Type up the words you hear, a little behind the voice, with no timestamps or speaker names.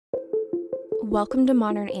Welcome to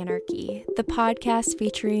Modern Anarchy, the podcast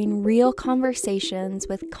featuring real conversations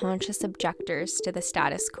with conscious objectors to the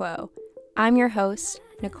status quo. I'm your host,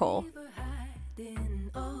 Nicole.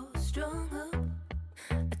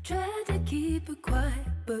 I tried to keep her quiet,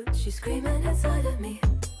 but she's screaming inside of me.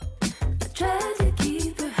 I tried to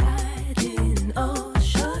keep her hiding, oh,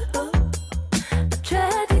 shut up. I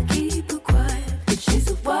tried to keep her quiet, but she's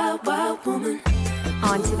a wild, wild woman.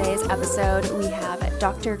 On today's episode, we have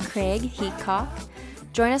Dr. Craig Heacock.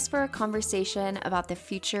 Join us for a conversation about the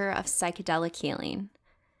future of psychedelic healing.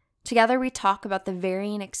 Together, we talk about the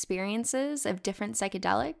varying experiences of different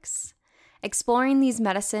psychedelics, exploring these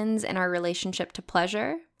medicines and our relationship to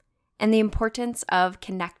pleasure, and the importance of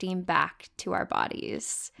connecting back to our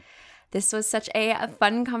bodies. This was such a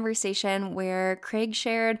fun conversation where Craig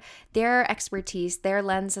shared their expertise, their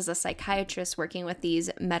lens as a psychiatrist working with these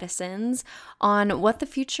medicines on what the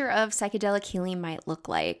future of psychedelic healing might look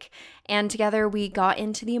like. And together we got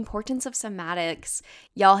into the importance of somatics.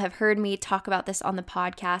 Y'all have heard me talk about this on the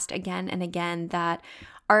podcast again and again, that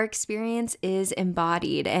our experience is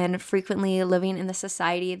embodied, and frequently living in the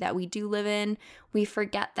society that we do live in, we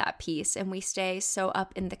forget that piece and we stay so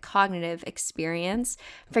up in the cognitive experience,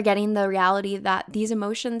 forgetting the reality that these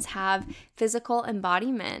emotions have physical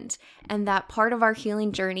embodiment, and that part of our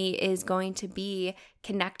healing journey is going to be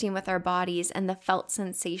connecting with our bodies and the felt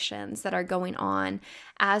sensations that are going on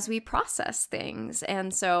as we process things.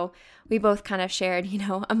 And so we both kind of shared,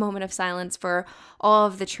 a moment of silence for all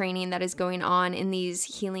of the training that is going on in these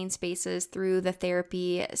healing spaces through the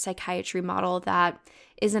therapy psychiatry model that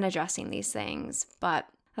isn't addressing these things. But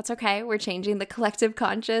that's okay. We're changing the collective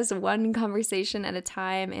conscious one conversation at a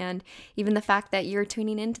time. And even the fact that you're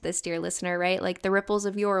tuning into this, dear listener, right? Like the ripples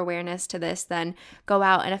of your awareness to this then go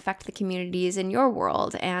out and affect the communities in your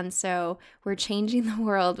world. And so we're changing the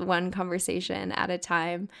world one conversation at a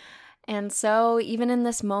time. And so even in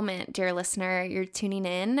this moment, dear listener, you're tuning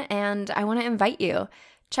in, and I want to invite you,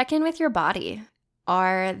 check in with your body.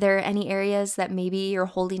 Are there any areas that maybe you're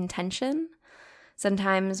holding tension?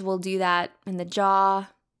 Sometimes we'll do that in the jaw.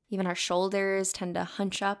 Even our shoulders tend to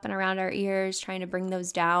hunch up and around our ears, trying to bring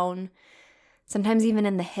those down. Sometimes even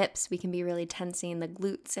in the hips, we can be really tensing the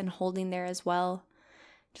glutes and holding there as well.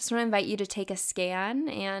 Just want to invite you to take a scan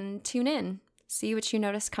and tune in. See what you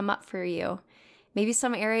notice come up for you. Maybe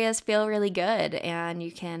some areas feel really good and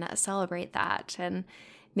you can celebrate that. And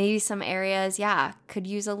maybe some areas, could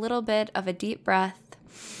use a little bit of a deep breath.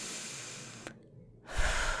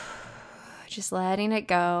 Just letting it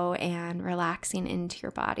go and relaxing into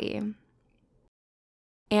your body.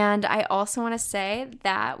 And I also want to say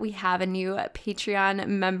that we have a new Patreon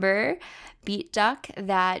member, Beat Duck,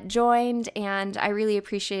 that joined, and I really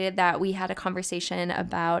appreciated that we had a conversation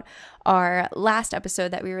about our last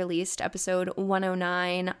episode that we released, episode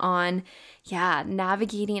 109, on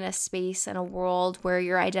navigating a space in a world where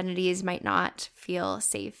your identities might not feel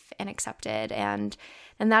safe and accepted. And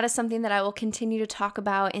that is something that I will continue to talk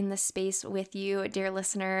about in this space with you, dear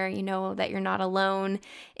listener. You know that you're not alone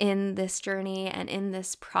in this journey and in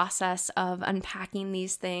this process of unpacking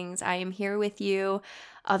these things. I am here with you.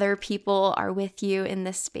 Other people are with you in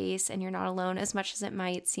this space, and you're not alone, as much as it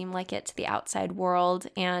might seem like it to the outside world.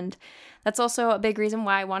 And that's also a big reason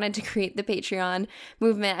why I wanted to create the Patreon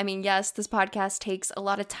movement. I mean, yes, this podcast takes a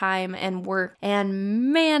lot of time and work,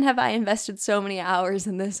 and man, have I invested so many hours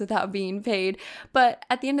in this without being paid. But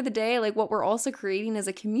at the end of the day, like, what we're also creating is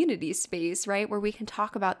a community space, right, where we can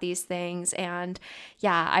talk about these things. And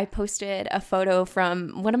I posted a photo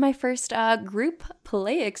from one of my first group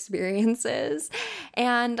play experiences,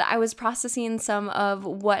 and I was processing some of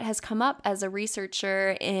what has come up as a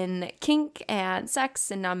researcher in kink and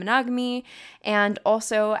sex and non-monogamy, and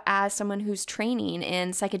also as someone who's training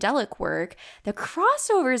in psychedelic work. The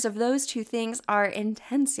crossovers of those two things are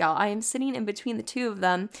intense, y'all. I am sitting in between the two of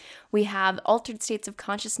them. We have altered states of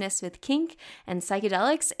consciousness with kink and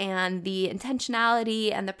psychedelics, and the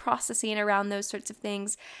intentionality and the processing around those sorts of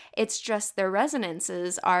things. It's just the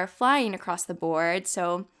resonances are flying across the board.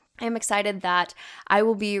 So I'm excited that I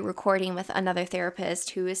will be recording with another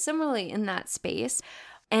therapist who is similarly in that space.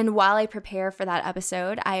 And while I prepare for that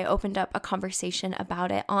episode, I opened up a conversation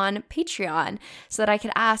about it on Patreon so that I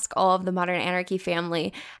could ask all of the Modern Anarchy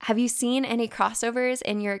family, have you seen any crossovers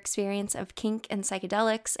in your experience of kink and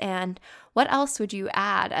psychedelics? And what else would you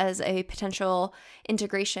add as a potential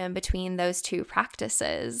integration between those two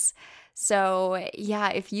practices? So, yeah,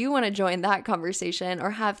 if you want to join that conversation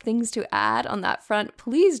or have things to add on that front,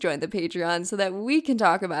 please join the Patreon so that we can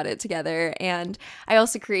talk about it together. And I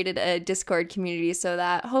also created a Discord community so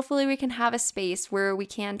that hopefully we can have a space where we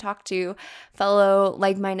can talk to fellow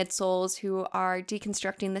like-minded souls who are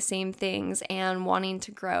deconstructing the same things and wanting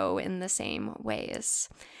to grow in the same ways.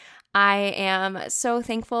 I am so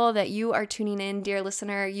thankful that you are tuning in, dear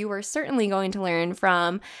listener. You are certainly going to learn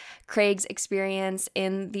from Craig's experience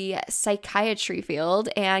in the psychiatry field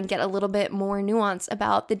and get a little bit more nuance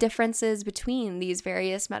about the differences between these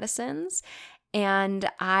various medicines. And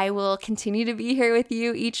I will continue to be here with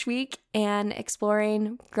you each week and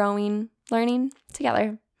exploring, growing, learning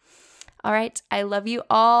together. All right, I love you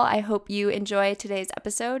all. I hope you enjoy today's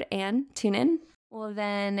episode and tune in. Well,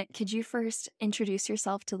 then, could you first introduce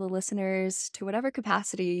yourself to the listeners to whatever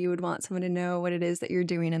capacity you would want someone to know what it is that you're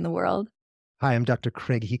doing in the world? Hi, I'm Dr.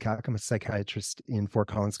 Craig Heacock. I'm a psychiatrist in Fort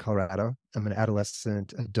Collins, Colorado. I'm an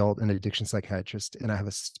adolescent, adult, and addiction psychiatrist, and I have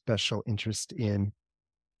a special interest in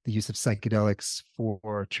the use of psychedelics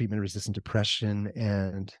for treatment-resistant depression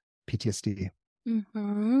and PTSD.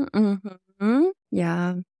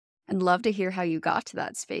 Yeah. I'd love to hear how you got to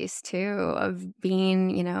that space too, of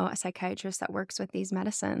being, a psychiatrist that works with these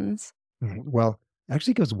medicines. Well, it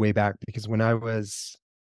actually goes way back because when I was,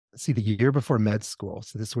 the year before med school,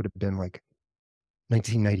 so this would have been like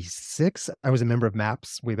 1996, I was a member of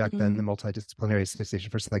MAPS way back then, the Multidisciplinary Association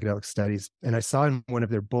for Psychedelic Studies. And I saw in one of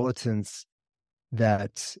their bulletins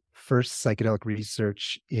that first psychedelic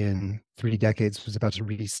research in 3 decades was about to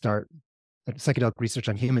restart. Psychedelic research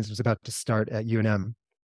on humans was about to start at UNM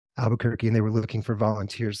Albuquerque, and they were looking for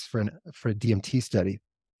volunteers for a DMT study.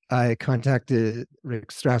 I contacted Rick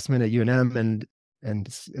Strassman at UNM, and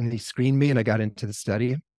he screened me, and I got into the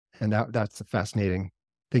study. And that's a fascinating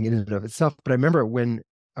thing in and of itself. But I remember when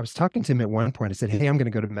I was talking to him at one point, I said, "Hey, I'm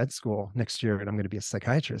going to go to med school next year, and I'm going to be a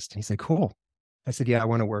psychiatrist." And he said, "Cool." I said, "Yeah, I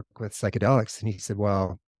want to work with psychedelics." And he said,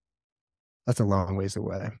 "Well, that's a long ways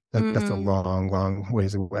away. That's a long, long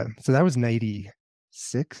ways away." So that was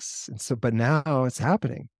 96. And so, but now it's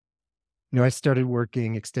happening. I started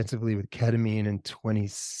working extensively with ketamine in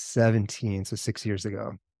 2017, so 6 years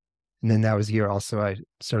ago. And then that was the year also I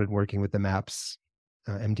started working with the MAPS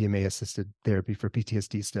MDMA assisted therapy for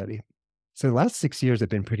PTSD study. So the last 6 years I've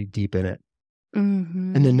been pretty deep in it.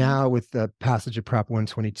 And then now with the passage of Prop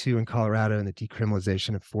 122 in Colorado and the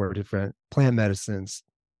decriminalization of 4 different plant medicines,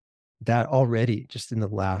 that already just in the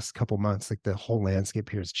last couple months, like the whole landscape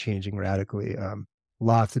here is changing radically.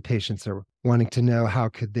 Lots of patients are wanting to know how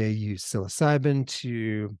could they use psilocybin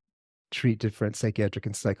to treat different psychiatric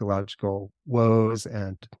and psychological woes,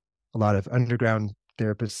 and a lot of underground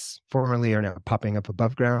therapists formerly are now popping up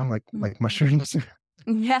above ground like mushrooms.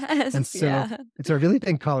 Yes. And so, I really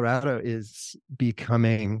think Colorado is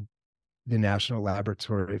becoming the national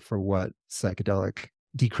laboratory for what psychedelic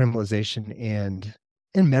decriminalization and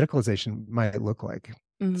medicalization might look like.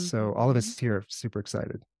 So all of us here are super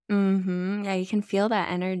excited. Yeah, you can feel that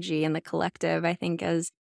energy in the collective, I think,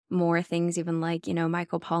 as more things, even like,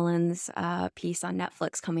 Michael Pollan's piece on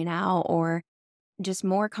Netflix coming out, or just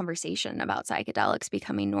more conversation about psychedelics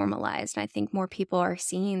becoming normalized. And I think more people are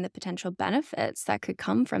seeing the potential benefits that could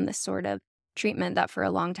come from this sort of treatment that for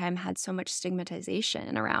a long time had so much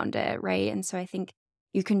stigmatization around it, right? And so I think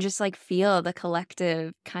you can just feel the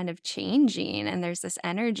collective kind of changing. And there's this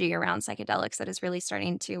energy around psychedelics that is really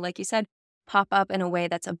starting to, like you said, pop up in a way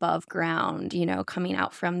that's above ground, coming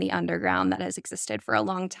out from the underground that has existed for a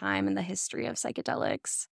long time in the history of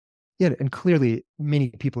psychedelics. Yeah, and clearly many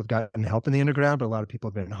people have gotten help in the underground, but a lot of people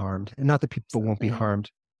have been harmed. And not that people won't be harmed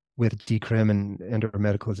with decrim and or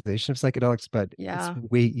medicalization of psychedelics, but it's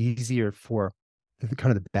way easier for the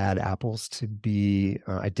kind of the bad apples to be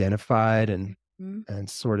identified and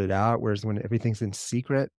sorted out. Whereas when everything's in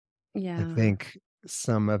secret, I think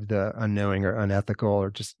some of the unknowing or unethical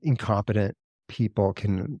or just incompetent people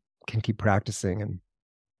can keep practicing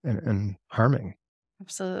and harming.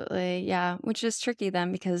 Absolutely. Yeah. Which is tricky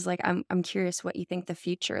then, because I'm curious what you think the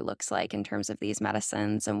future looks like in terms of these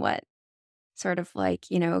medicines, and what sort of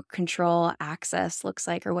control access looks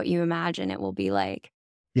like, or what you imagine it will be like.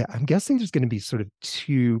 Yeah, I'm guessing there's going to be sort of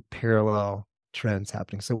 2 parallel trends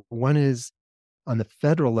happening. So one is on the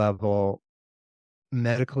federal level,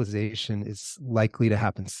 medicalization is likely to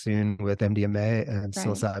happen soon with MDMA and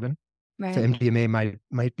psilocybin. Right. So MDMA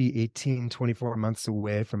might be 18, 24 months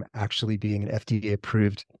away from actually being an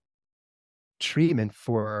FDA-approved treatment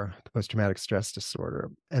for post-traumatic stress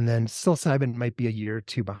disorder. And then psilocybin might be a year or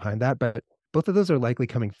 2 behind that, but both of those are likely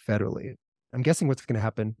coming federally. I'm guessing what's going to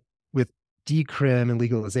happen with decrim and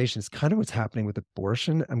legalization is kind of what's happening with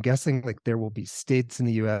abortion. I'm guessing like there will be states in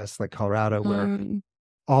the US like Colorado where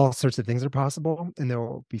all sorts of things are possible, and there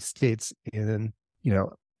will be states in,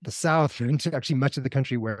 the South and actually much of the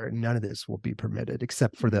country where none of this will be permitted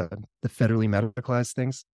except for the federally medicalized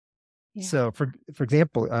things. Yeah. So for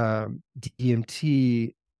example,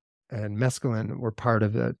 DMT and mescaline were part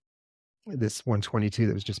of this 122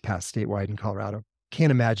 that was just passed statewide in Colorado.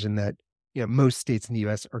 Can't imagine that most states in the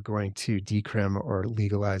US are going to decrim or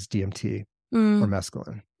legalize DMT or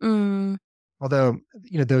mescaline. Although,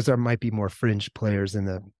 those might be more fringe players in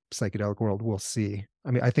the psychedelic world. We'll see.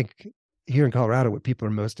 I mean, I think here in Colorado, what people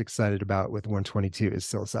are most excited about with 122 is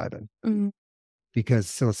psilocybin, because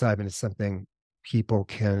psilocybin is something people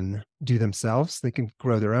can do themselves. They can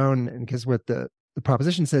grow their own. And because what the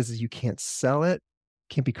proposition says is you can't sell it,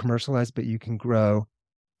 can't be commercialized, but you can grow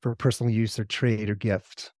for personal use or trade or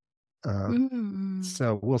gift.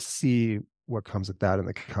 So we'll see what comes of that in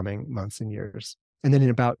the coming months and years. And then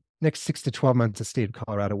in about next 6 to 12 months, the state of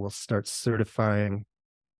Colorado will start certifying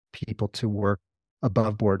people to work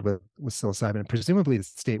above board with psilocybin. And presumably the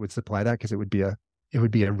state would supply that because it would be a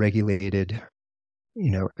regulated,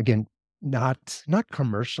 again, not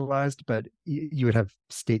commercialized, but you would have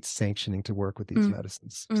state sanctioning to work with these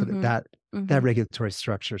medicines. So that regulatory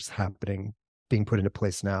structure is being put into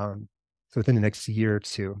place now. And so within the next year or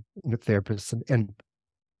two, therapists and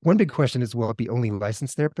one big question is, will it be only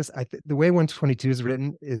licensed therapists? The way 122 is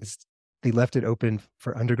written is they left it open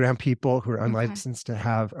for underground people who are unlicensed to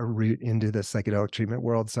have a route into the psychedelic treatment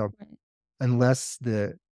world. So unless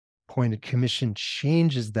the appointed commission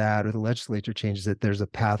changes that or the legislature changes it, there's a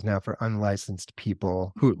path now for unlicensed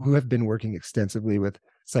people who have been working extensively with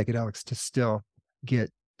psychedelics to still get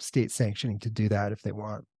state sanctioning to do that if they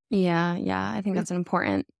want. Yeah. I think that's an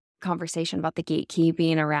important conversation about the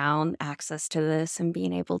gatekeeping around access to this and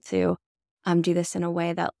being able to do this in a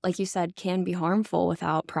way that, like you said, can be harmful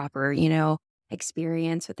without proper,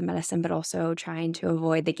 experience with the medicine, but also trying to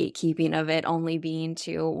avoid the gatekeeping of it only being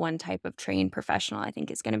to one type of trained professional, I think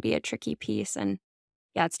is going to be a tricky piece. And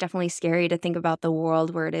yeah, it's definitely scary to think about the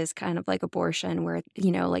world where it is kind of like abortion, where,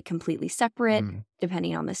 like completely separate,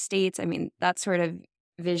 depending on the states. I mean, that sort of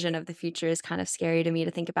vision of the future is kind of scary to me,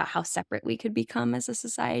 to think about how separate we could become as a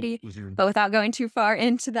society, but without going too far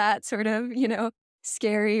into that sort of,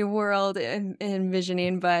 scary world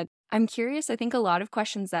envisioning. But I'm curious, I think a lot of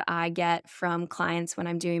questions that I get from clients when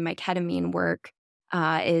I'm doing my ketamine work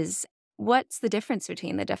is, what's the difference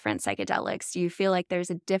between the different psychedelics? Do you feel like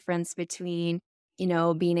there's a difference between,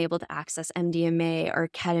 being able to access MDMA or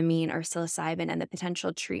ketamine or psilocybin and the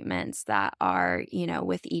potential treatments that are,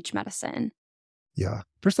 with each medicine? Yeah.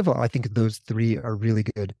 First of all, I think those three are really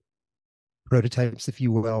good prototypes, if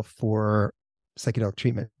you will, for psychedelic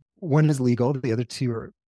treatment. One is legal. The other two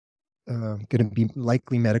are going to be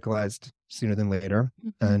likely medicalized sooner than later.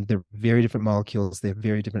 And they're very different molecules. They have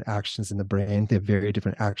very different actions in the brain. They have very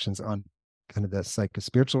different actions on kind of the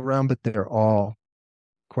psychospiritual realm, but they're all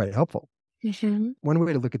quite helpful. One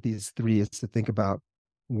way to look at these three is to think about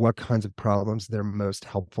what kinds of problems they're most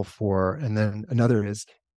helpful for. And then another is,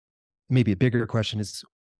 maybe a bigger question is,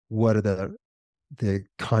 what are the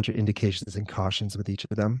contraindications and cautions with each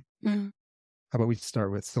of them? How about we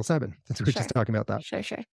start with psilocybin, since we're just talking about that? Sure.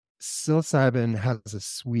 Psilocybin has a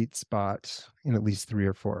sweet spot in at least 3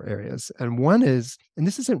 or 4 areas. And one is, and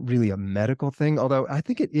this isn't really a medical thing, although I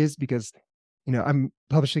think it is, because, I'm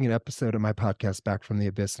publishing an episode of my podcast, Back from the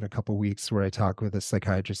Abyss, in a couple of weeks, where I talk with a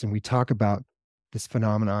psychiatrist and we talk about this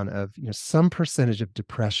phenomenon of, some percentage of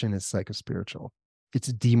depression is psychospiritual. It's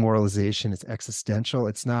demoralization, it's existential,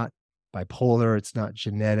 it's not bipolar, it's not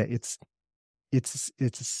genetic, it's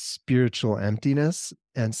a spiritual emptiness.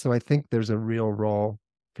 And so I think there's a real role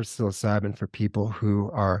for psilocybin for people who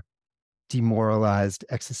are demoralized,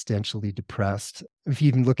 existentially depressed. If you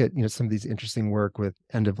even look at, some of these interesting work with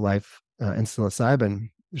end of life and psilocybin,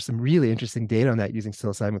 there's some really interesting data on that using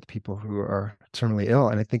psilocybin with people who are terminally ill.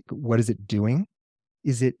 And I think, what is it doing?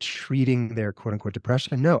 Is it treating their quote unquote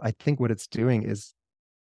depression? No, I think what it's doing is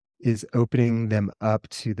opening them up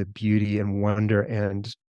to the beauty and wonder,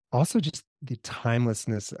 and also just the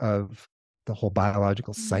timelessness of the whole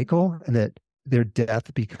biological cycle, and that their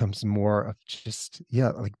death becomes more of just,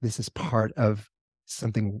 like this is part of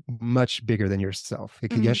something much bigger than yourself.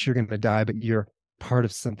 Like, yes, you're going to die, but you're part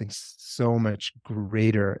of something so much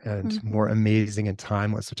greater and more amazing and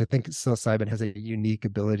timeless, which I think psilocybin has a unique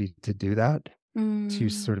ability to do that, to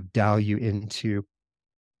sort of dial you into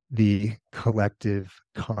the collective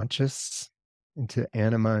conscious, into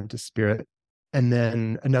anima, into spirit. And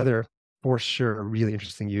then another, for sure, really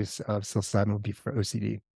interesting use of psilocybin would be for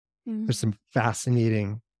OCD. There's some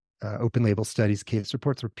fascinating open label studies, case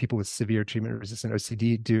reports where people with severe treatment resistant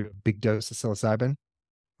OCD do a big dose of psilocybin,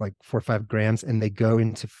 like 4 or 5 grams, and they go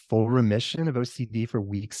into full remission of OCD for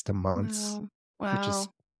weeks to months, Wow. which is,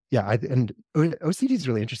 yeah. And OCD is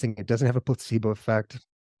really interesting. It doesn't have a placebo effect.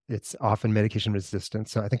 It's often medication resistant.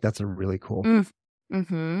 So I think that's a really cool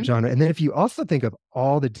genre. And then if you also think of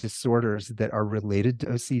all the disorders that are related to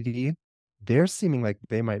OCD, they're seeming like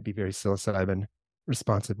they might be very psilocybin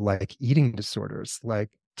responsive, like eating disorders, like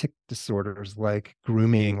tic disorders, like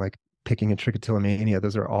grooming, like picking and trichotillomania.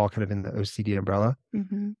 Those are all kind of in the OCD umbrella.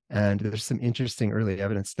 And there's some interesting early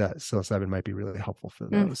evidence that psilocybin might be really helpful for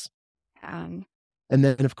those. And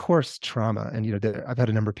then, of course, trauma. And, I've had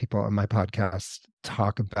a number of people on my podcast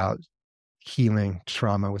talk about healing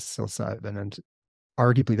trauma with psilocybin. And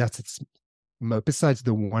arguably, that's its, besides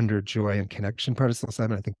the wonder, joy, and connection part of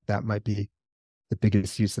psilocybin, I think that might be the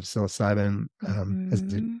biggest use of psilocybin as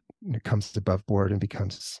it comes above board and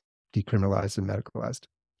becomes decriminalized and medicalized.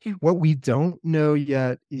 What we don't know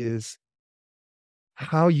yet is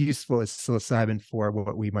how useful is psilocybin for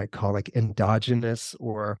what we might call like endogenous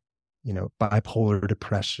or bipolar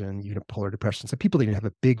depression, unipolar depression. So people that have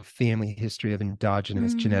a big family history of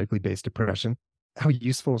endogenous genetically based depression. How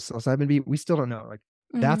useful will psilocybin be? We still don't know. Like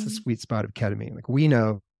that's a sweet spot of ketamine. Like we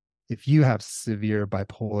know if you have severe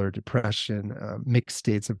bipolar depression, mixed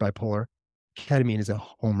states of bipolar, ketamine is a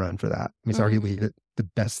home run for that. I mean, it's arguably the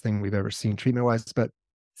best thing we've ever seen treatment wise, but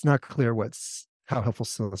it's not clear how helpful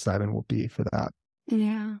psilocybin will be for that.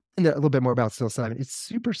 Yeah. And a little bit more about psilocybin. It's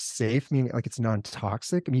super safe, meaning like it's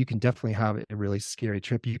non-toxic. I mean, you can definitely have a really scary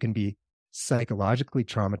trip. You can be psychologically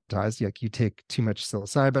traumatized. Like you take too much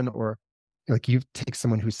psilocybin, or like you take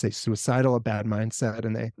someone who's, say, suicidal, a bad mindset,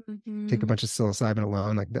 and they take a bunch of psilocybin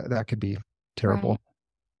alone. Like that could be terrible. Right.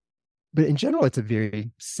 But in general, it's a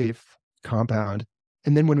very safe compound.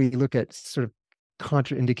 And then when we look at sort of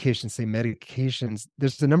contraindications, say medications,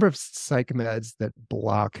 there's a number of psych meds that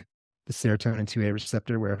block the serotonin 2A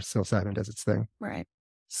receptor where psilocybin does its thing. Right.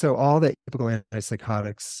 So all the typical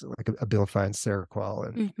antipsychotics like Abilify and Seroquel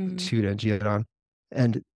and Tuda and Geodon.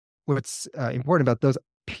 And what's important about those,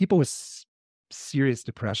 people with serious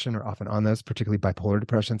depression are often on those, particularly bipolar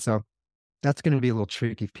depression. So that's going to be a little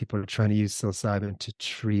tricky if people are trying to use psilocybin to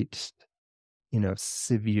treat,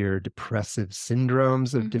 severe depressive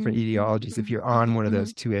syndromes of different etiologies. If you're on one of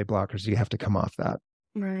those 2A blockers, you have to come off that.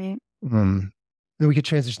 Right. Then we could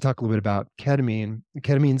transition to talk a little bit about ketamine.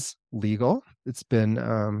 Ketamine's legal. It's been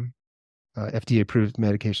FDA approved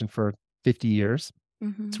medication for 50 years.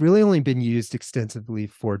 It's really only been used extensively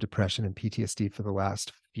for depression and PTSD for the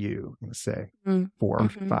last few, let's say 4 or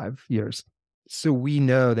 5 years. So we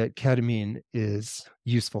know that ketamine is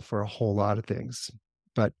useful for a whole lot of things.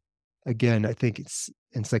 But again, I think it's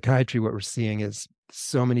in psychiatry, what we're seeing is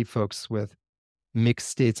so many folks with mixed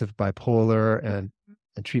states of bipolar and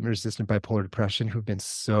treatment-resistant bipolar depression who've been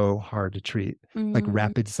so hard to treat. Like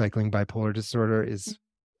rapid cycling bipolar disorder is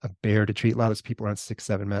a bear to treat. A lot of those people are on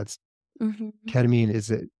 6-7 meds. Ketamine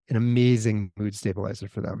is an amazing mood stabilizer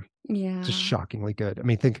for them. Yeah. Just shockingly good. I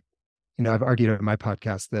mean, I've argued on my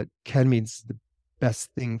podcast that ketamine's the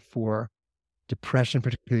best thing for depression,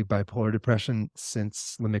 particularly bipolar depression,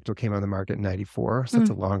 since Lamictal came on the market in 94. So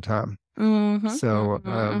that's a long time.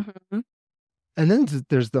 And then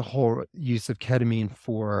there's the whole use of ketamine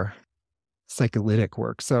for psycholytic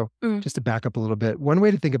work. So just to back up a little bit, one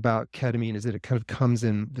way to think about ketamine is that it kind of comes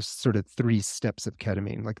in the sort of 3 steps of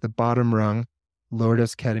ketamine. Like the bottom rung, lower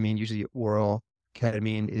dose ketamine, usually oral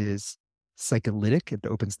ketamine, is psycholytic. It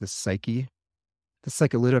opens the psyche. The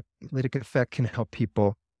psycholytic effect can help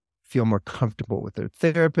people feel more comfortable with their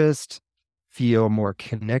therapist, feel more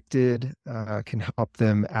connected, can help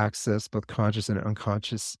them access both conscious and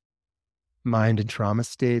unconscious mind and trauma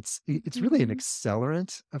states. It's really an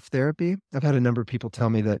accelerant of therapy. I've had a number of people tell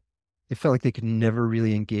me that they felt like they could never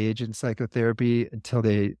really engage in psychotherapy until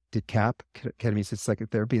they did CAP, ketamine-assisted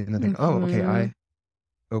psychotherapy, and then they go, oh, okay, I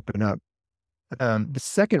open up. The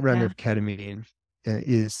second rung of ketamine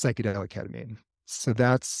is psychedelic ketamine. So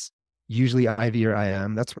that's usually IV or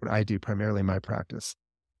IM. That's what I do primarily in my practice.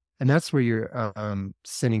 And that's where you're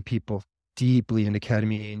sending people deeply into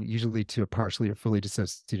ketamine, usually to a partially or fully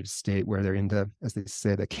dissociative state where they're into, as they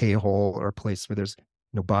say, the K-hole, or a place where there's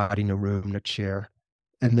no body, no room, no chair.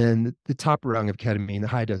 And then the top rung of ketamine, the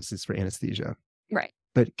high dose, is for anesthesia. Right.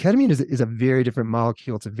 But ketamine is a very different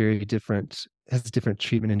molecule. It's has different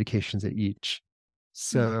treatment indications at each.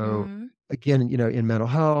 So again, in mental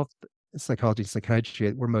health, psychology,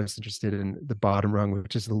 psychiatry, we're most interested in the bottom rung,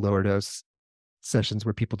 which is the lower dose sessions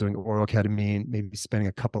where people doing oral ketamine, maybe spending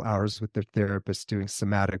a couple hours with their therapist doing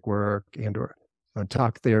somatic work and or on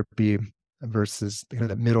talk therapy. versus kind of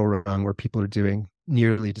the middle rung where people are doing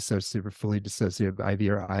nearly dissociative or fully dissociative IV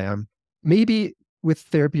or IM. Maybe with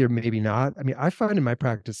therapy or maybe not. I mean, I find in my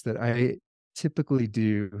practice that I typically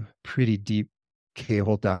do pretty deep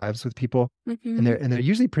K-hole dives with people, and they're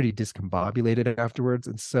usually pretty discombobulated afterwards.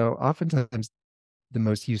 And so oftentimes the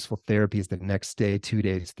most useful therapy is the next day, 2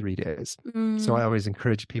 days, 3 days. So I always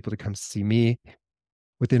encourage people to come see me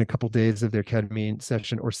within a couple of days of their ketamine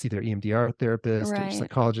session, or see their EMDR therapist or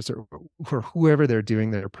psychologist, or whoever they're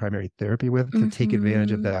doing their primary therapy with, to take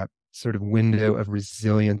advantage of that sort of window of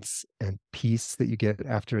resilience and peace that you get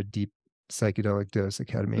after a deep psychedelic dose of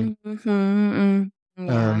ketamine.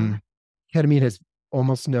 Ketamine has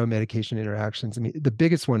almost no medication interactions. I mean, the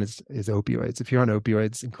biggest one is opioids. If you're on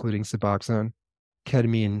opioids, including Suboxone,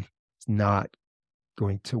 ketamine is not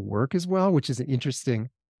going to work as well, which is an interesting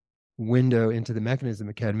window into the mechanism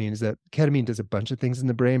of ketamine. Is that ketamine does a bunch of things in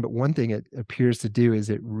the brain, but one thing it appears to do is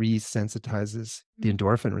it resensitizes the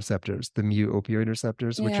endorphin receptors, the mu opioid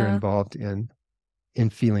receptors, which are involved in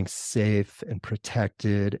feeling safe and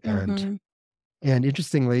protected. And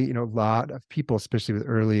interestingly, a lot of people, especially with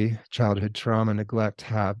early childhood trauma neglect,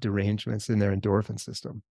 have derangements in their endorphin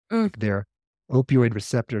system. Like their opioid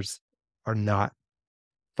receptors are not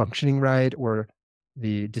functioning right, or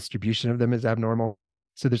the distribution of them is abnormal.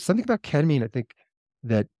 So there's something about ketamine, I think,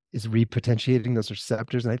 that is repotentiating those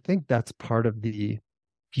receptors. And I think that's part of the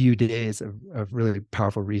few days of really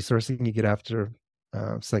powerful resourcing you get after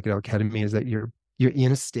psychedelic ketamine, is that you're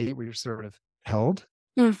in a state where you're sort of held.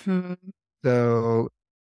 So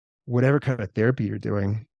whatever kind of therapy you're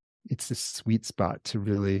doing, it's a sweet spot to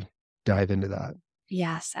really dive into that.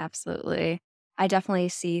 Yes, absolutely. I definitely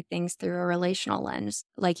see things through a relational lens.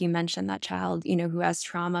 Like you mentioned, that child, who has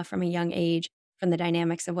trauma from a young age, from the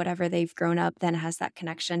dynamics of whatever they've grown up, then has that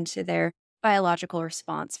connection to their biological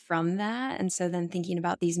response from that. And so then thinking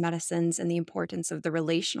about these medicines and the importance of the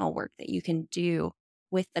relational work that you can do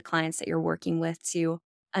with the clients that you're working with to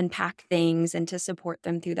unpack things and to support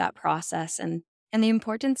them through that process, and the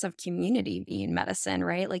importance of community being medicine,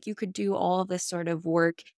 right? Like you could do all of this sort of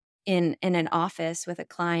work in an office with a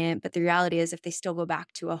client, but the reality is if they still go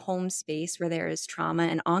back to a home space where there is trauma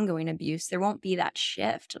and ongoing abuse, there won't be that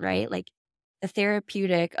shift, right? Like the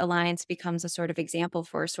therapeutic alliance becomes a sort of example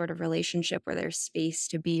for a sort of relationship where there's space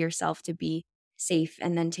to be yourself, to be safe,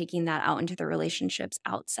 and then taking that out into the relationships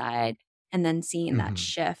outside and then seeing that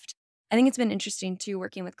shift. I think it's been interesting too,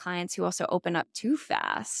 working with clients who also open up too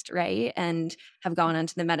fast, right? And have gone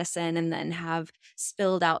onto the medicine and then have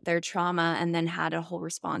spilled out their trauma and then had a whole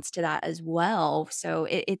response to that as well. So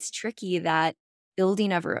it's tricky, that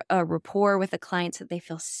building a rapport with the client so that they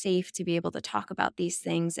feel safe to be able to talk about these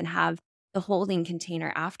things and have the holding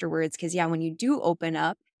container afterwards. Because when you do open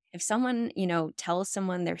up, if someone, tells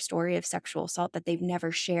someone their story of sexual assault that they've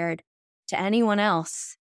never shared to anyone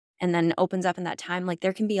else, and then opens up in that time, like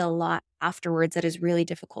there can be a lot afterwards that is really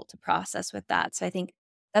difficult to process with that. So I think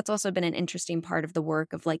that's also been an interesting part of the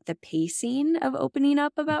work of like the pacing of opening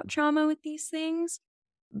up about trauma with these things.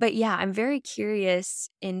 But I'm very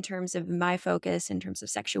curious in terms of my focus, in terms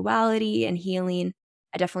of sexuality and healing.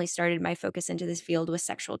 I definitely started my focus into this field with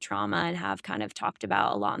sexual trauma, and have kind of talked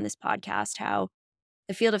about a lot in this podcast how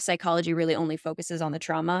the field of psychology really only focuses on the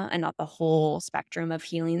trauma and not the whole spectrum of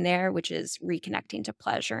healing there, which is reconnecting to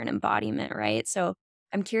pleasure and embodiment, right? So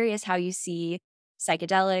I'm curious how you see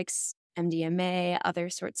psychedelics, MDMA, other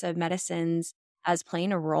sorts of medicines as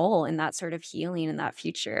playing a role in that sort of healing and that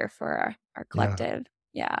future for our collective.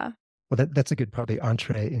 Yeah. Well, that's a good probably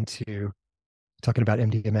entree into talking about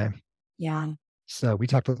MDMA. Yeah. So we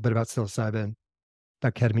talked a little bit about psilocybin,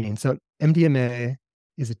 about ketamine. So MDMA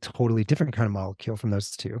is a totally different kind of molecule from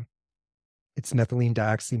those two. It's methylene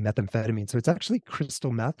dioxymethamphetamine. So it's actually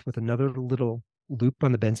crystal meth with another little loop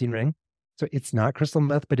on the benzene ring. So it's not crystal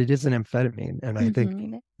meth, but it is an amphetamine. And I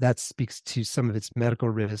think that speaks to some of its medical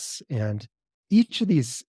risks. And each of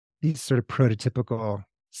these sort of prototypical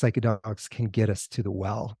psychedelics can get us to the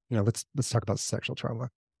well. Let's talk about sexual trauma.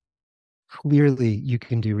 Clearly, you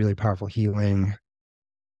can do really powerful healing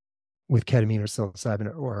with ketamine or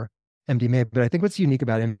psilocybin or MDMA. But I think what's unique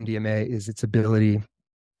about MDMA is its ability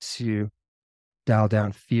to dial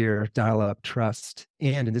down fear, dial up trust,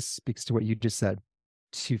 and this speaks to what you just said,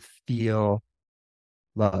 to feel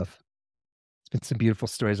love. There's been some beautiful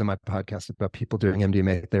stories on my podcast about people doing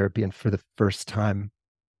MDMA therapy and for the first time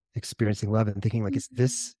experiencing love and thinking like, is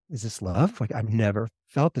this love? Like I've never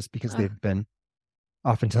felt this, because they've been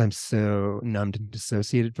oftentimes so numbed and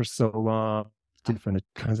dissociated for so long, different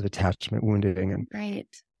kinds of attachment wounding,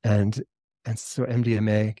 and so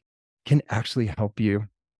MDMA can actually help you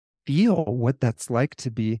feel what that's like to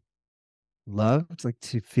be loved, like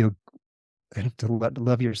to feel and to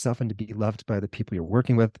love yourself and to be loved by the people you're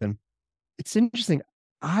working with. And it's interesting.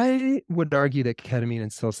 I would argue that ketamine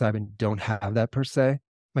and psilocybin don't have that per se.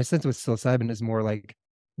 My sense with psilocybin is more like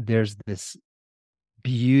there's this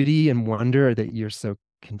beauty and wonder that you're so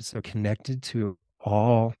connected to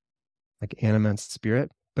all like anima and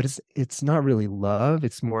spirit, but it's not really love.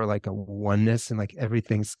 It's more like a oneness and like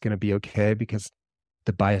everything's gonna be okay because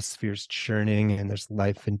the biosphere's churning and there's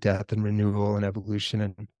life and death and renewal and evolution,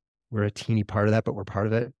 and we're a teeny part of that, but we're part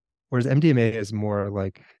of it. Whereas MDMA is more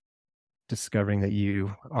like discovering that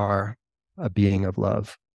you are a being of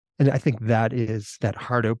love. And I think that is that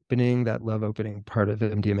heart opening, that love opening part of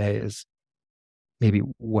MDMA is maybe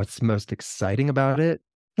what's most exciting about it,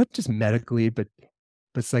 not just medically, but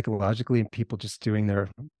psychologically, and people just doing their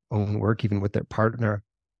own work, even with their partner.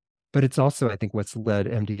 But it's also, I think, what's led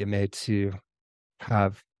MDMA to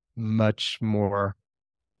have much more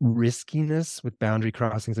riskiness with boundary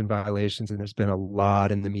crossings and violations. And there's been a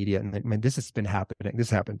lot in the media. And I mean, this has been happening.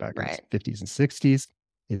 This happened back in the 50s and 60s.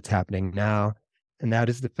 It's happening now. And that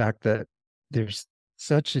is the fact that there's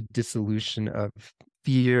such a dissolution of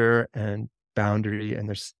fear and boundary, and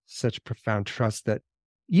there's such profound trust that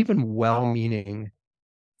even well-meaning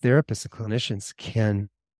therapists and clinicians can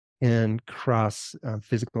cross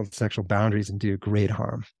physical and sexual boundaries and do great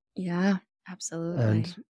harm. Yeah, absolutely.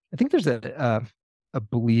 And I think there's a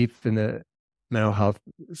belief in the mental health,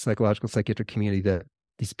 psychological, psychiatric community that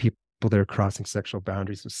these people that are crossing sexual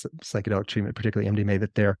boundaries with psychedelic treatment, particularly MDMA,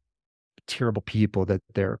 that they're terrible people, that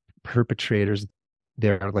they're perpetrators.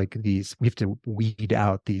 They're like these, we have to weed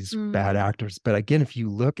out these bad actors. But again, if you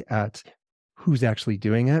look at who's actually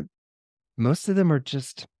doing it, most of them are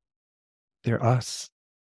just, they're us.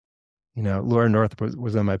 You know, Laura North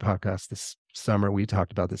was on my podcast this summer. We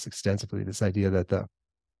talked about this extensively, this idea that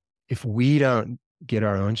if we don't get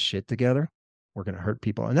our own shit together, we're going to hurt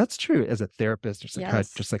people. And that's true as a therapist or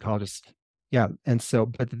psychiatrist, or psychologist. Yeah. And so,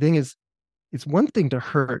 but the thing is, it's one thing to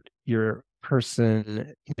hurt your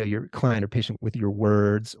person, you know, your client or patient with your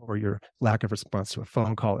words or your lack of response to a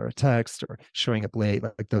phone call or a text or showing up late,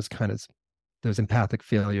 like those empathic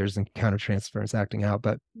failures and countertransference, acting out.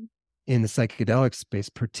 But in the psychedelic space,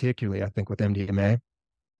 particularly, I think with MDMA,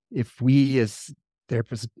 if we as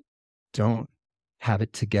therapists don't have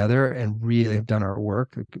it together and really have done our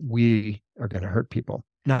work, we are going to hurt people,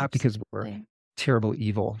 not because we're terrible,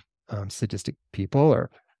 evil, sadistic people, or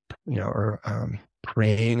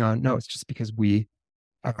preying on. No, it's just because we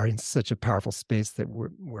are in such a powerful space that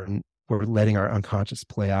we're letting our unconscious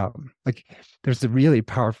play out. Like there's a really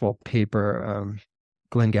powerful paper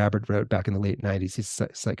Glenn Gabbard wrote back in the late 90s. He's a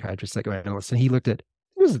psychiatrist, psychoanalyst, and he looked at,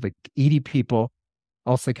 it was like 80 people,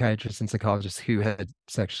 all psychiatrists and psychologists who had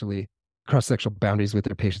crossed sexual boundaries with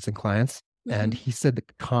their patients and clients. And he said the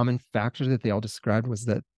common factor that they all described was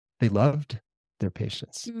that they loved their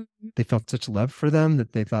patients. They felt such love for them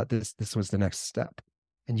that they thought this was the next step.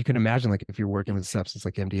 And you can imagine, like, if you're working with a substance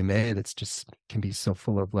like MDMA, that's just can be so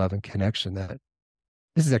full of love and connection, that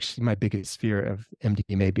this is actually my biggest fear of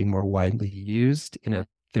MDMA being more widely used in a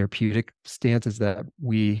therapeutic stance, is that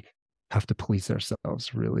we have to police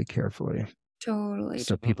ourselves really carefully. Totally.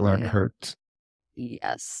 People aren't hurt.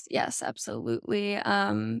 Yes, absolutely.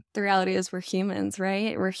 The reality is we're humans,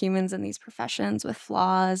 right? We're humans in these professions with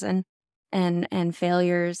flaws and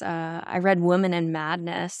failures. I read Woman and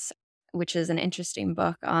Madness, which is an interesting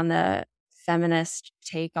book on the feminist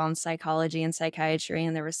take on psychology and psychiatry.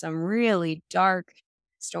 And there was some really dark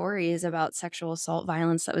stories about sexual assault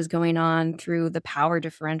violence that was going on through the power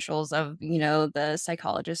differentials of, the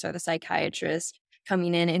psychologist or the psychiatrist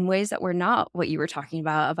coming in ways that were not what you were talking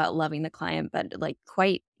about loving the client, but like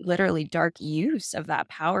quite literally dark use of that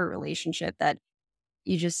power relationship that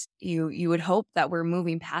you would hope that we're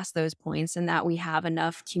moving past those points and that we have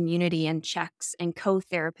enough community and checks and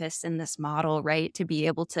co-therapists in this model, right, to be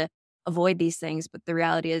able to avoid these things. But the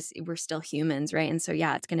reality is we're still humans, right? And so,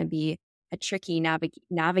 it's going to be a tricky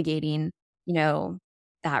navigating,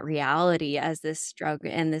 that reality as this drug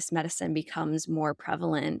and this medicine becomes more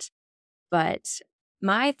prevalent. But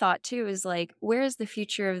my thought too is like, where's the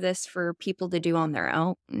future of this for people to do on their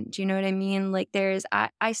own? Do you know what I mean? Like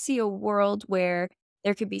I see a world where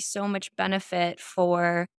there could be so much benefit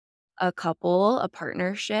for a couple, a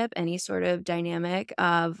partnership, any sort of dynamic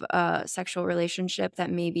of a sexual relationship that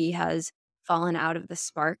maybe has fallen out of the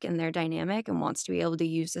spark in their dynamic and wants to be able to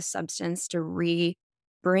use the substance to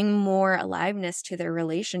bring more aliveness to their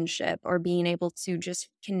relationship, or being able to just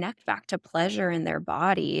connect back to pleasure in their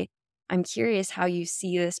body. I'm curious how you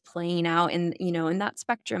see this playing out in that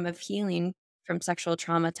spectrum of healing from sexual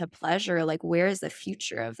trauma to pleasure. Like, where is the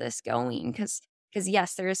future of this going? Because Because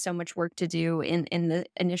yes, there is so much work to do in the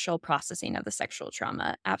initial processing of the sexual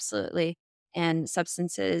trauma. Absolutely. And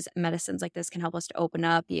substances, medicines like this can help us to open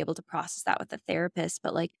up, be able to process that with a therapist.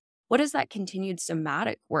 But like, what does that continued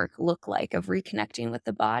somatic work look like of reconnecting with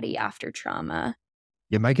the body after trauma?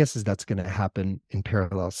 Yeah, my guess is that's going to happen in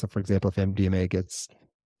parallel. So, for example, if MDMA gets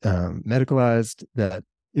medicalized, that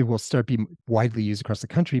it will start being widely used across the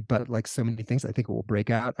country. But like so many things, I think it will break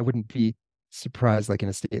out. I wouldn't be surprised, like in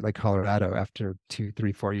a state like Colorado, after 2,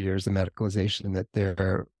 3, 4 years of medicalization, that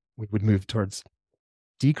there we would move towards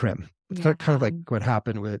decrim. It's Yeah. kind of like what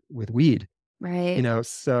happened with weed, Right.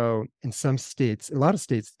 So in some states, a lot of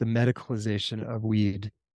states, the medicalization of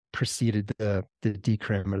weed preceded the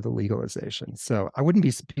decrim or the legalization. So I wouldn't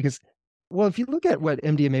be, because, well, if you look at what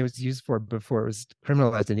MDMA was used for before it was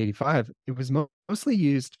criminalized in 85, it was mostly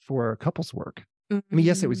used for couples work. I mean,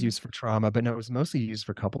 yes, it was used for trauma, but no, it was mostly used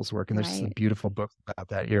for couples work. And there's some Right. beautiful books about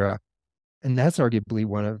that era. And that's arguably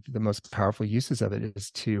one of the most powerful uses of it,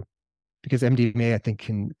 is to, because MDMA, I think,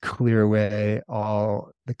 can clear away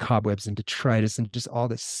all the cobwebs and detritus and just all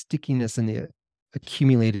the stickiness and the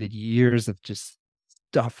accumulated years of just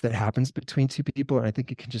stuff that happens between two people. And I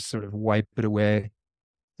think it can just sort of wipe it away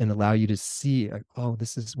and allow you to see, like, oh,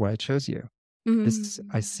 this is why I chose you. This,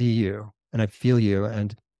 I Mhm. see you and I feel you,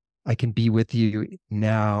 and I can be with you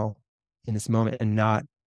now in this moment and not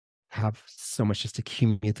have so much just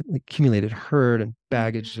accumulated hurt and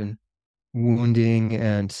baggage Yeah. and wounding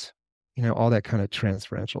and all that kind of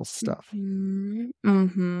transferential stuff. Mhm.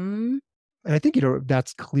 Mhm. And I think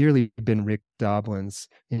that's clearly been Rick Doblin's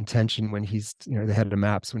intention when he's the head of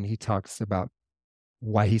MAPS, when he talks about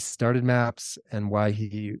why he started MAPS and why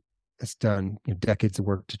he has done decades of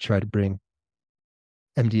work to try to bring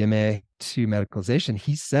MDMA to medicalization.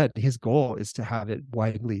 He said his goal is to have it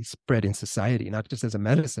widely spread in society, not just as a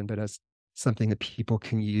medicine, but as something that people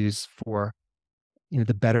can use for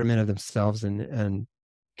the betterment of themselves and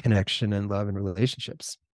connection and love and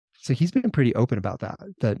relationships. So he's been pretty open about that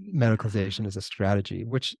medicalization is a strategy,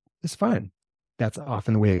 which is fine. That's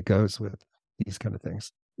often the way it goes with these kind of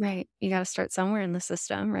things. Right. You gotta start somewhere in the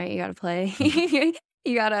system, right? You gotta play. Mm.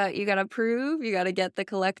 You gotta prove, you gotta get the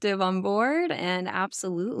collective on board, and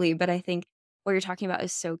absolutely. But I think what you're talking about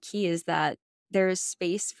is so key, is that there's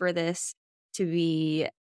space for this to be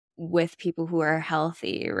with people who are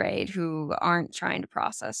healthy, right? Who aren't trying to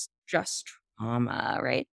process just trauma,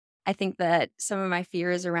 right? I think that some of my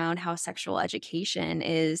fears around how sexual education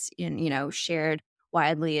is shared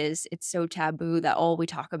widely is it's so taboo that all we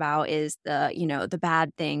talk about is the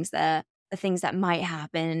bad things, the things that might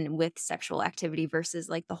happen with sexual activity versus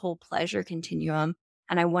like the whole pleasure continuum.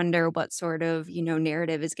 And I wonder what sort of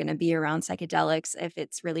narrative is going to be around psychedelics if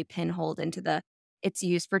it's really pinholed into the it's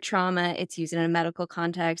used for trauma, it's used in a medical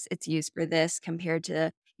context, it's used for this, compared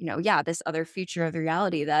to this other feature of the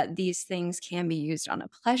reality that these things can be used on a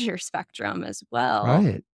pleasure spectrum as well.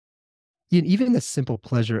 Right. Even the simple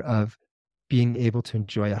pleasure of being able to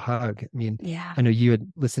enjoy a hug. I mean, Yeah. I know you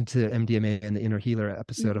had listened to MDMA and the Inner Healer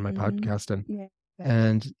episode on my Mhm. podcast, and Yeah.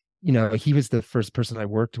 and he was the first person I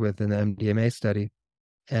worked with in the MDMA study.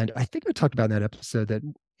 And I think I talked about in that episode that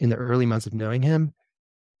in the early months of knowing him,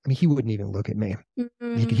 I mean, he wouldn't even look at me. It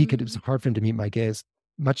was Mhm. hard for him to meet my gaze,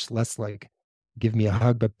 much less like give me a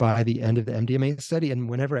hug. But by the end of the MDMA study, and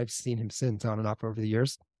whenever I've seen him since, on and off over the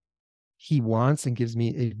years, he wants and gives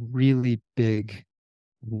me a really big,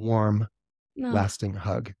 warm, No. lasting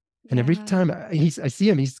hug. And every Yeah. time I see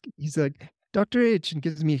him, he's like, Dr. H, and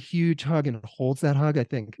gives me a huge hug and holds that hug. I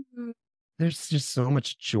think Mhm. there's just so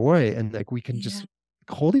much joy, and like we can Yeah. just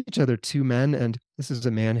hold each other, two men. And this is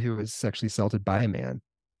a man who was sexually assaulted by a man,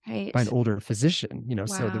 by an Right. older physician,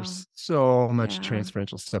 so Wow. there's so much Yeah.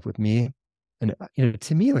 transferential stuff with me. And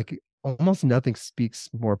to me, like, almost nothing speaks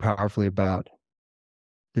more powerfully about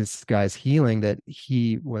this guy's healing, that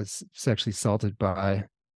he was sexually assaulted by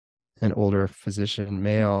an older physician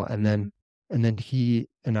male, and then Mhm. he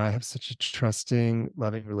and I have such a trusting,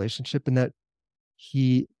 loving relationship, and that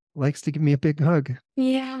he likes to give me a big hug. I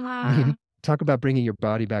Yeah. mean, talk about bringing your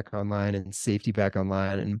body back online and safety back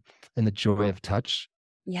online, and the joy of touch.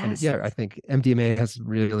 And Yes. yeah, I think MDMA has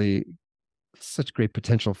really such great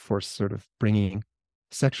potential for sort of bringing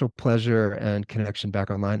sexual pleasure and connection back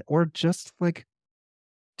online, or just like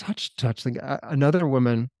touch. Like, another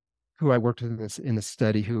woman who I worked with in the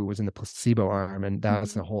study, who was in the placebo arm, and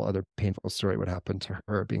that's a Mhm. whole other painful story what happened to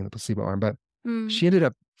her being in the placebo arm. But Mm. she ended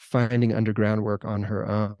up finding underground work on her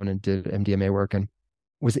own and did MDMA work, and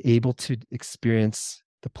was able to experience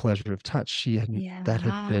the pleasure of touch. That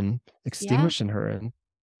had Yeah. been Yeah. extinguished in her,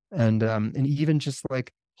 and even just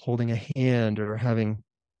like holding a hand or having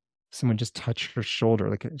someone just touch her shoulder.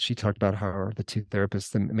 Like she talked about how the two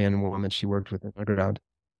therapists, the man and woman she worked with in underground,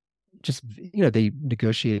 just, they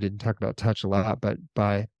negotiated and talked about touch a lot, but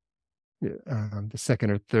by the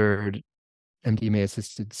second or third MDMA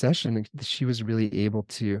assisted session, she was really able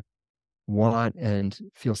to want and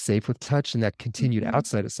feel safe with touch, and that continued Mhm.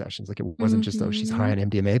 outside of sessions. Like it wasn't just, oh, she's high Mhm. on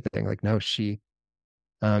MDMA thing. Like no, she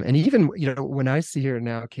and even, when I see her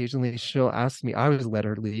now, occasionally she'll ask me, I always let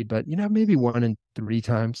her lead, but maybe 1 in 3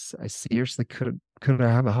 times I see her, she's like, could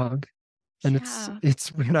I have a hug? And Yeah.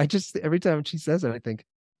 it's when I just, every time she says it, I think,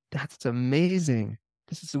 that's amazing.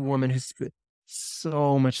 This is a woman who's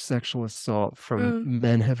so much sexual assault from Mm,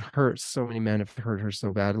 men have hurt. So many men have hurt her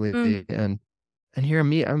so badly. mm, And here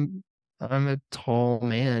me, I'm a tall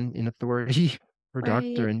man in authority, her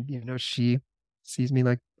doctor, right. and she sees me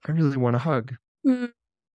like, I really want a hug. Mm,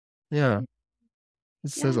 Yeah.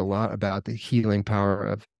 This says a yeah. lot about the healing power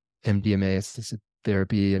of MDMA assisted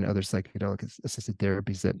therapy and other psychedelic assisted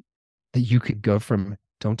therapies, that you could go from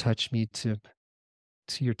don't touch me to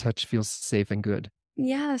your touch feels safe and good.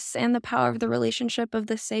 Yes, and the power of the relationship of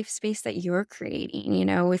the safe space that you're creating,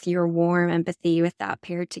 with your warm empathy, with that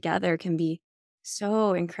paired together can be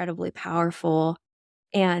so incredibly powerful.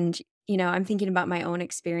 And, I'm thinking about my own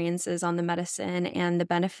experiences on the medicine and the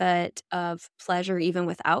benefit of pleasure even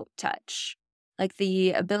without touch. Like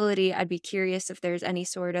the ability, I'd be curious if there's any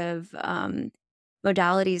sort of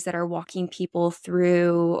modalities that are walking people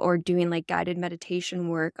through or doing like guided meditation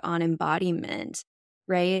work on embodiment,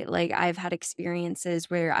 right? Like I've had experiences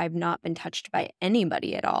where I've not been touched by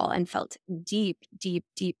anybody at all and felt deep, deep,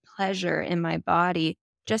 deep pleasure in my body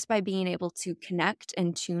just by being able to connect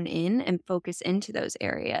and tune in and focus into those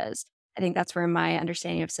areas. I think that's where my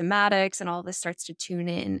understanding of somatics and all this starts to tune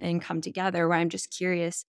in and come together, where I'm just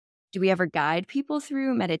curious, do we ever guide people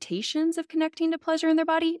through meditations of connecting to pleasure in their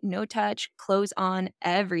body? No touch, clothes on,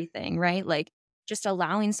 everything, right? Like just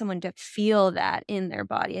allowing someone to feel that in their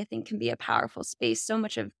body, I think can be a powerful space. So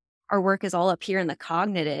much of our work is all up here in the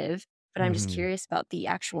cognitive, but I'm just Hmm. curious about the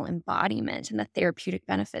actual embodiment and the therapeutic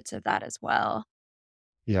benefits of that as well.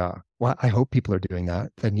 Yeah. Well, I hope people are doing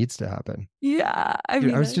that. That needs to happen. Yeah, I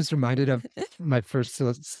Dude, I mean, was just reminded of my first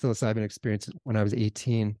psilocybin experience when I was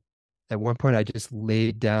 18. At one point, I just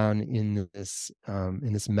laid down in this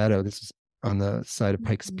meadow. This was on the side of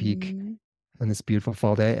Pikes Peak mhm. on this beautiful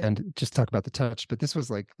fall day, and just talk about the touch. But this was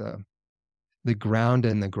like the ground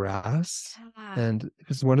and the grass, Yeah, and it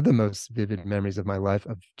was one of the most vivid memories of my life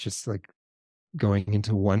of just like going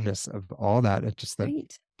into oneness of all that. It just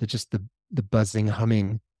right. the buzzing,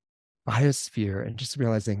 humming biosphere, and just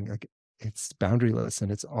realizing like it's boundaryless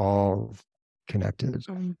and it's all connected.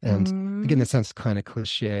 And again, Mhm. that sounds kind of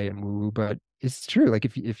cliche and woo, but it's true. Like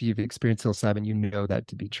if you've experienced psilocybin, you know that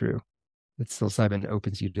to be true. That psilocybin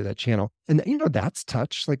opens you to that channel, and that's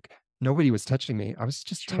touch. Like nobody was touching me. I was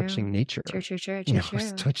just True. touching True, nature. true, true, true, I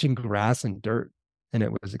was true. touching grass and dirt, and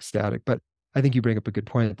it was ecstatic. But I think you bring up a good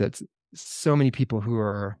point that so many people who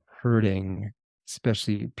are hurting,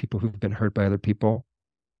 especially people who've been hurt by other people,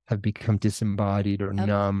 have become disembodied or Yep.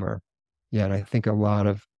 numb, or yeah. And I think a lot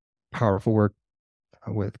of powerful work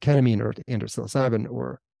with ketamine or psilocybin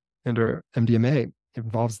or MDMA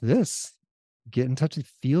involves this. Get in touch and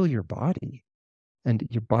feel your body, and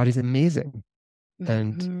your body's amazing.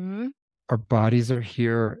 And Mhm. our bodies are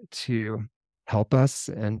here to help us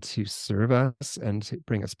and to serve us and to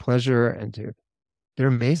bring us pleasure, and they're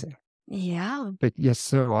amazing. Yeah. But yes,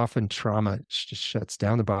 so often trauma just shuts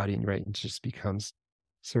down the body, and right, and just becomes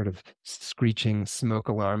sort of screeching smoke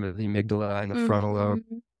alarm of the amygdala and the frontal lobe,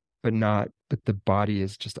 Mhm. but the body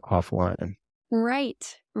is just offline.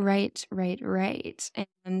 Right, right, right, right.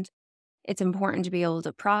 And it's important to be able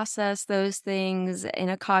to process those things in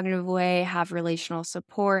a cognitive way, have relational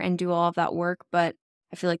support, and do all of that work. But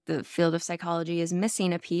I feel like the field of psychology is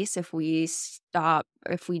missing a piece if we stop,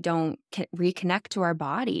 if we don't reconnect to our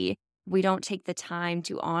body. We don't take the time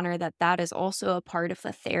to honor that that is also a part of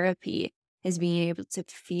the therapy, is being able to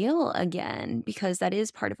feel again, because that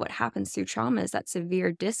is part of what happens through trauma, is that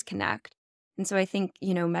severe disconnect. And so I think,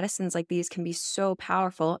 medicines like these can be so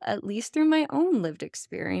powerful, at least through my own lived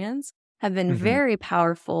experience, have been Hmm. very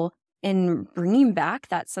powerful in bringing back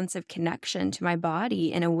that sense of connection to my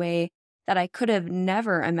body in a way that I could have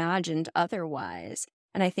never imagined otherwise.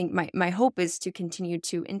 And I think my hope is to continue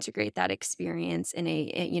to integrate that experience in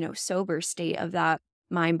a sober state of that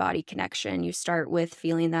mind body connection. You start with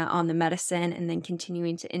feeling that on the medicine and then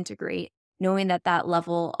continuing to integrate, knowing that that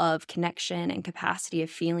level of connection and capacity of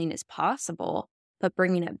feeling is possible, but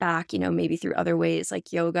bringing it back, maybe through other ways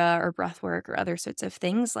like yoga or breath work or other sorts of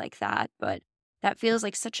things like that. But that feels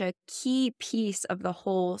like such a key piece of the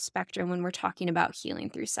whole spectrum when we're talking about healing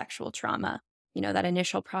through sexual trauma. That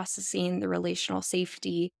initial processing, the relational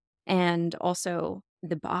safety, and also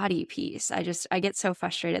the body piece. I get so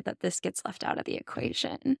frustrated that this gets left out of the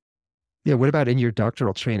equation. Yeah. What about in your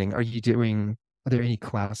doctoral training? Are there any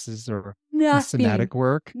classes or Nothing. somatic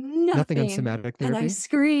work? Nothing on Nothing. somatic And I therapy?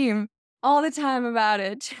 scream all the time about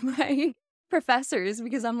it to my professors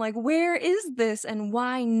because I'm like, where is this and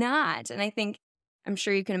why not? And I think I'm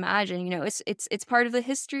sure you can imagine, it's part of the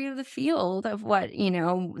history of the field of what,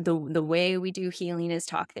 the way we do healing is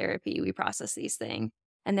talk therapy. We process these things.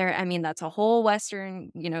 And that's a whole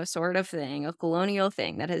Western, sort of thing, a colonial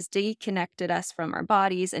thing that has deconnected us from our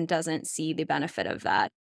bodies and doesn't see the benefit of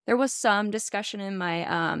that. There was some discussion in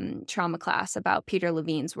my trauma class about Peter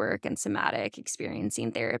Levine's work and somatic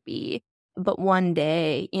experiencing therapy. But one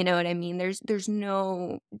day, you know what I mean? There's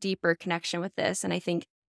no deeper connection with this. And I think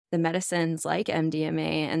the medicines like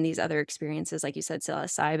MDMA and these other experiences, like you said,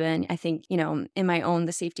 psilocybin, I think, in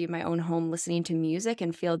the safety of my own home, listening to music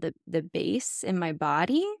and feel the bass in my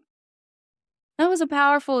body, that was a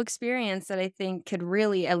powerful experience that I think could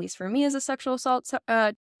really, at least for me as a sexual assault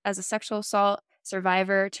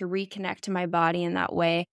survivor, to reconnect to my body in that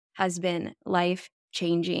way has been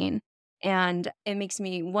life-changing. And it makes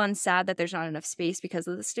me, one, sad that there's not enough space because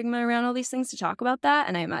of the stigma around all these things to talk about that.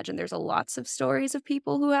 And I imagine there's lots of stories of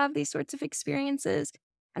people who have these sorts of experiences.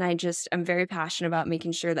 And I'm very passionate about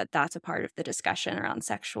making sure that that's a part of the discussion around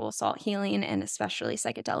sexual assault healing and especially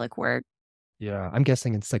psychedelic work. Yeah, I'm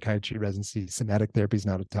guessing in psychiatry residency, somatic therapy is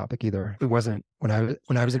not a topic either. It wasn't when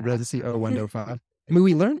I was in residency 01 to 05. I mean,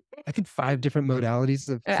 we learned, I think, 5 different modalities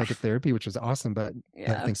of psychotherapy, which was awesome, but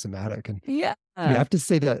nothing somatic. And I have to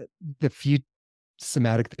say that the few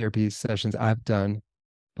somatic therapy sessions I've done,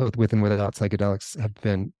 both with and without psychedelics, have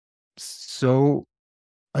been so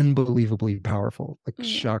unbelievably powerful, like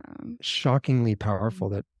shockingly powerful,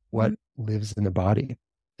 that what lives in the body.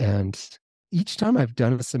 And each time I've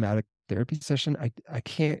done a somatic therapy session, I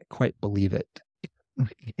can't quite believe it.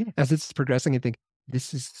 As it's progressing, I think,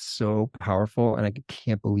 this is so powerful and I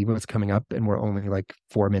can't believe what's coming up. And we're only like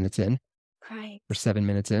 4 minutes in, right, or 7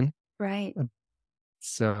 minutes in. Right.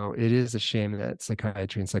 So it is a shame that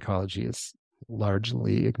psychiatry and psychology has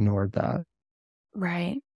largely ignored that.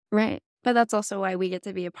 Right. But that's also why we get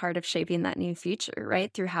to be a part of shaping that new future,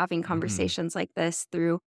 right? Through having conversations like this,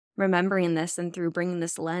 through remembering this, and through bringing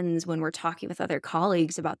this lens when we're talking with other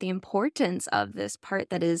colleagues about the importance of this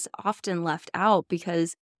part that is often left out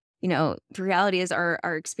because the reality is our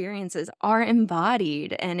experiences are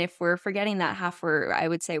embodied. And if we're forgetting that half, I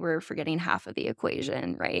would say we're forgetting half of the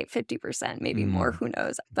equation, right? 50%, maybe more, who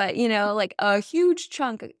knows? But, like a huge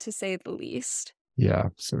chunk to say the least. Yeah,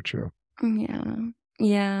 so true.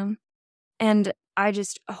 Yeah. And I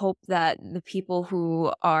just hope that the people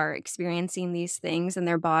who are experiencing these things in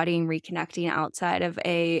their body and reconnecting outside of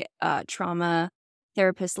a trauma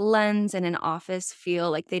therapist lens in an office feel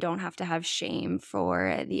like they don't have to have shame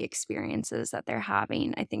for the experiences that they're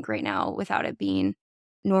having. I think right now, without it being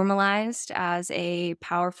normalized as a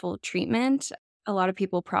powerful treatment, a lot of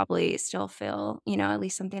people probably still feel, at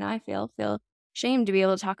least something I feel shame to be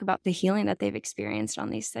able to talk about the healing that they've experienced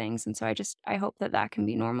on these things. And so I hope that can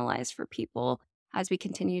be normalized for people as we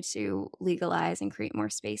continue to legalize and create more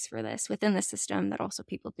space for this within the system, that also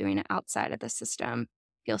people doing it outside of the system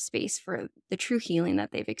feel space for the true healing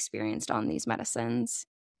that they've experienced on these medicines.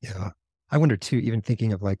 Yeah. I wonder too, even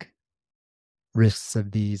thinking of like risks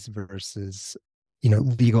of these versus,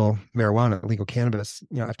 legal marijuana, legal cannabis.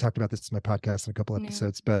 I've talked about this in my podcast in a couple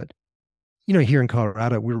episodes, but here in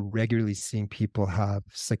Colorado, we're regularly seeing people have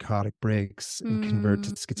psychotic breaks and convert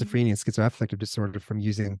to schizophrenia and schizoaffective disorder from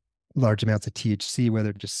using large amounts of THC,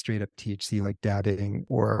 whether just straight up THC like dabbing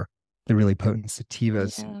or the really potent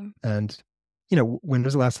sativas. And when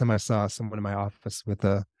was the last time I saw someone in my office with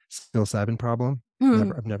a psilocybin problem?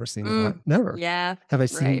 I've never seen that. Never. Yeah. Have I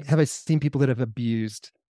seen people that have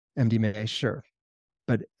abused MDMA? Sure.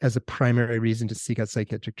 But as a primary reason to seek out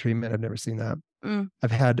psychiatric treatment, I've never seen that.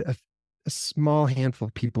 I've had a small handful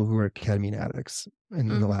of people who are ketamine addicts in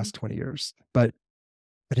the last 20 years. But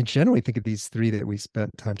in general, I think of these 3 that we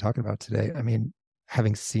spent time talking about today. I mean,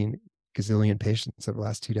 having seen gazillion patients over the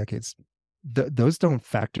last 2 decades, those don't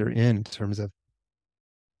factor in terms of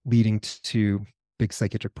leading to big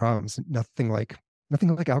psychiatric problems. Nothing like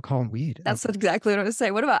alcohol and weed. That's exactly what I was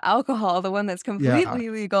saying. What about alcohol, the one that's completely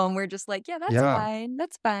legal, and we're just like, that's fine.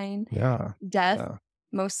 That's fine. Yeah. Death,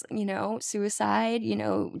 most, suicide,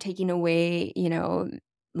 taking away,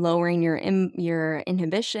 lowering your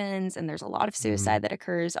inhibitions. And there's a lot of suicide that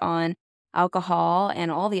occurs on alcohol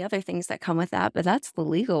and all the other things that come with that, but that's the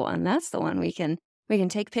legal one. That's the one we can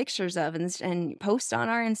take pictures of and post on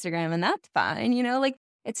our Instagram, and that's fine. Like,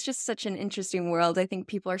 it's just such an interesting world. I think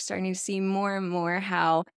people are starting to see more and more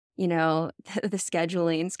how, the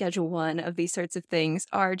scheduling, Schedule 1 of these sorts of things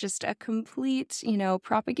are just a complete,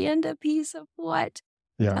 propaganda piece of what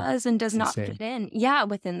does and does not fit in. Yeah,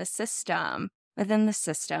 within the system.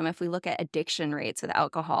 If we look at addiction rates with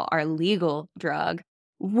alcohol, our legal drug,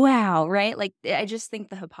 wow, right? Like, I just think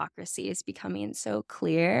the hypocrisy is becoming so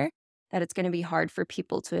clear that it's going to be hard for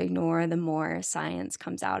people to ignore the more science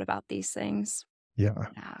comes out about these things. Yeah.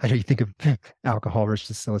 I know you think of alcohol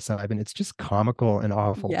versus psilocybin. It's just comical and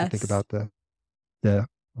awful to think about the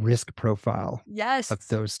risk profile of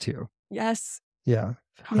those two. Yes. Yeah.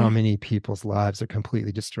 How many people's lives are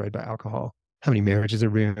completely destroyed by alcohol? How many marriages are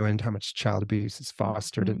ruined? How much child abuse is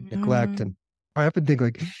fostered and neglect? And I often think,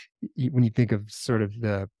 like, when you think of sort of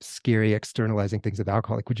the scary externalizing things of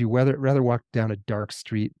alcohol, like, would you rather walk down a dark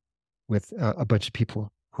street with a bunch of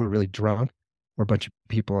people who are really drunk, or a bunch of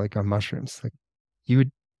people like on mushrooms? Like, you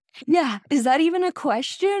would. Yeah. Is that even a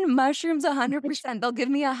question? Mushrooms, 100%. They'll give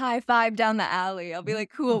me a high five down the alley. I'll be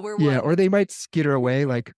like, cool, we're one. Yeah. Or they might skitter away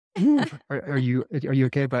like, are you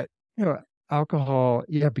okay? But, alcohol,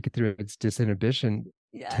 because through its disinhibition,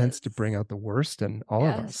 tends to bring out the worst in all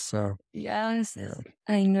of us. So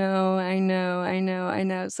I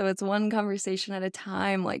know. So it's one conversation at a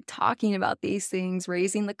time, like talking about these things,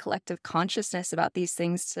 raising the collective consciousness about these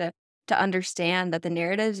things to understand that the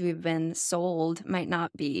narratives we've been sold might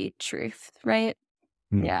not be truth, right?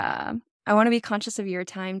 Yeah. I want to be conscious of your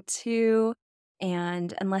time too.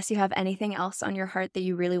 And unless you have anything else on your heart that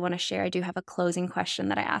you really want to share, I do have a closing question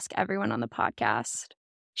that I ask everyone on the podcast.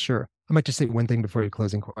 Sure. I might just say one thing before your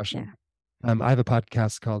closing question. Yeah. I have a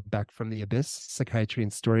podcast called Back from the Abyss, Psychiatry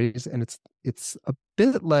and Stories, and it's a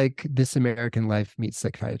bit like This American Life meets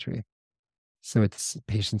psychiatry. So it's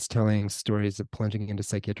patients telling stories of plunging into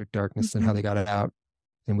psychiatric darkness and how they got it out,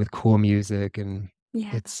 and with cool music, and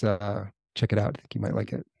it's check it out. I think you might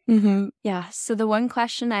like it. Yeah. So the one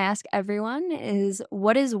question I ask everyone is,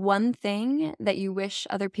 what is one thing that you wish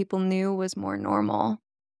other people knew was more normal?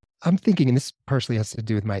 I'm thinking, and this partially has to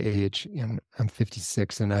do with my age, and I'm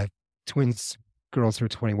 56, and I have twins, girls who are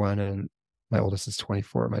 21, and my oldest is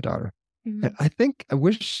 24, my daughter. And I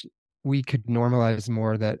wish we could normalize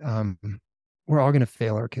more that we're all going to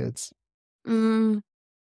fail our kids.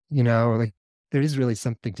 Like, there is really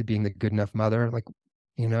something to being the good enough mother. Like,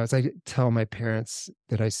 as I tell my parents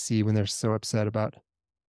that I see when they're so upset about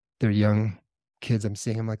their young kids I'm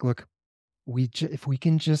seeing, I'm like, look, if we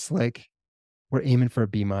can just, like, we're aiming for a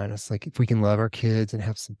B-. Like, if we can love our kids and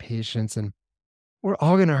have some patience, and we're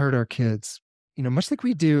all going to hurt our kids, much like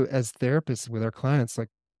we do as therapists with our clients. Like,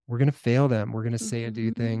 we're going to fail them. We're going to say and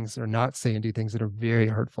do things, or not say and do things that are very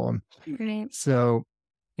hurtful. Right. So,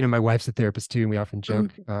 my wife's a therapist too, and we often joke,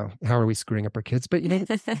 how are we screwing up our kids? But,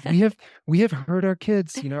 we have hurt our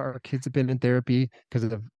kids. Our kids have been in therapy because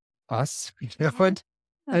of us,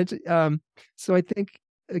 and so I think,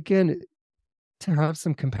 again, to have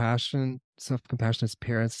some self-compassion as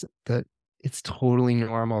parents, that it's totally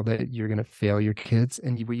normal that you're going to fail your kids,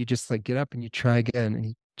 and you just, like, get up and you try again, and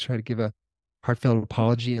you try to give a heartfelt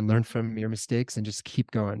apology and learn from your mistakes and just keep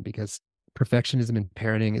going, because perfectionism in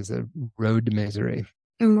parenting is a road to misery.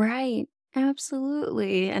 Right.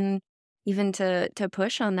 Absolutely. And even to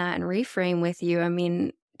push on that and reframe with you, I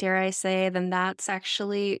mean, dare I say, then that's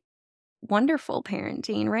actually wonderful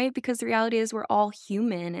parenting, right? Because the reality is we're all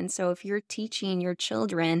human. And so if you're teaching your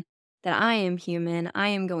children that I am human, I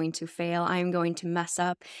am going to fail, I am going to mess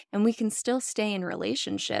up, and we can still stay in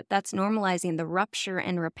relationship, that's normalizing the rupture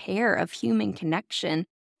and repair of human connection,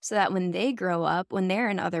 so that when they grow up, when they're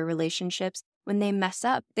in other relationships, when they mess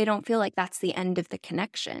up, they don't feel like that's the end of the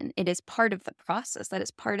connection. It is part of the process. That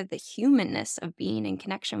is part of the humanness of being in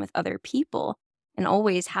connection with other people, and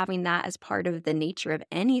always having that as part of the nature of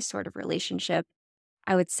any sort of relationship,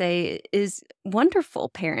 I would say, is wonderful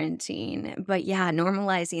parenting. But yeah,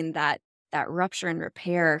 normalizing that rupture and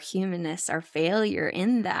repair, humanness, our failure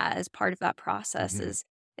in that as part of that process is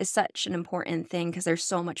such an important thing, because there's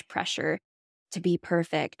so much pressure to be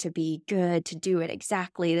perfect, to be good, to do it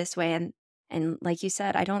exactly this way. And like you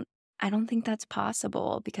said, I don't think that's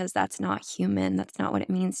possible, because that's not human. That's not what it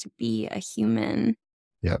means to be a human.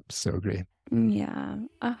 Yep, so agree. Yeah.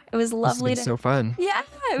 It was lovely. So fun. Yeah,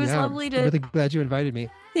 it was lovely to. I'm really glad you invited me.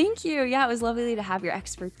 Thank you. Yeah, it was lovely to have your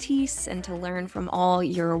expertise and to learn from all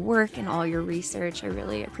your work and all your research. I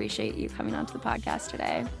really appreciate you coming onto the podcast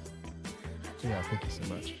today. Yeah, thank you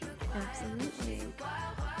so much. Absolutely.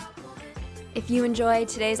 If you enjoyed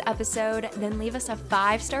today's episode, then leave us a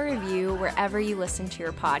 5-star review wherever you listen to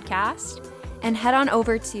your podcast. And head on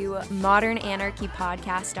over to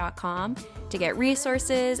modernanarchypodcast.com to get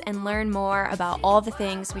resources and learn more about all the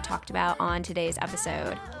things we talked about on today's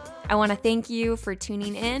episode. I want to thank you for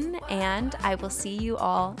tuning in, and I will see you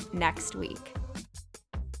all next week.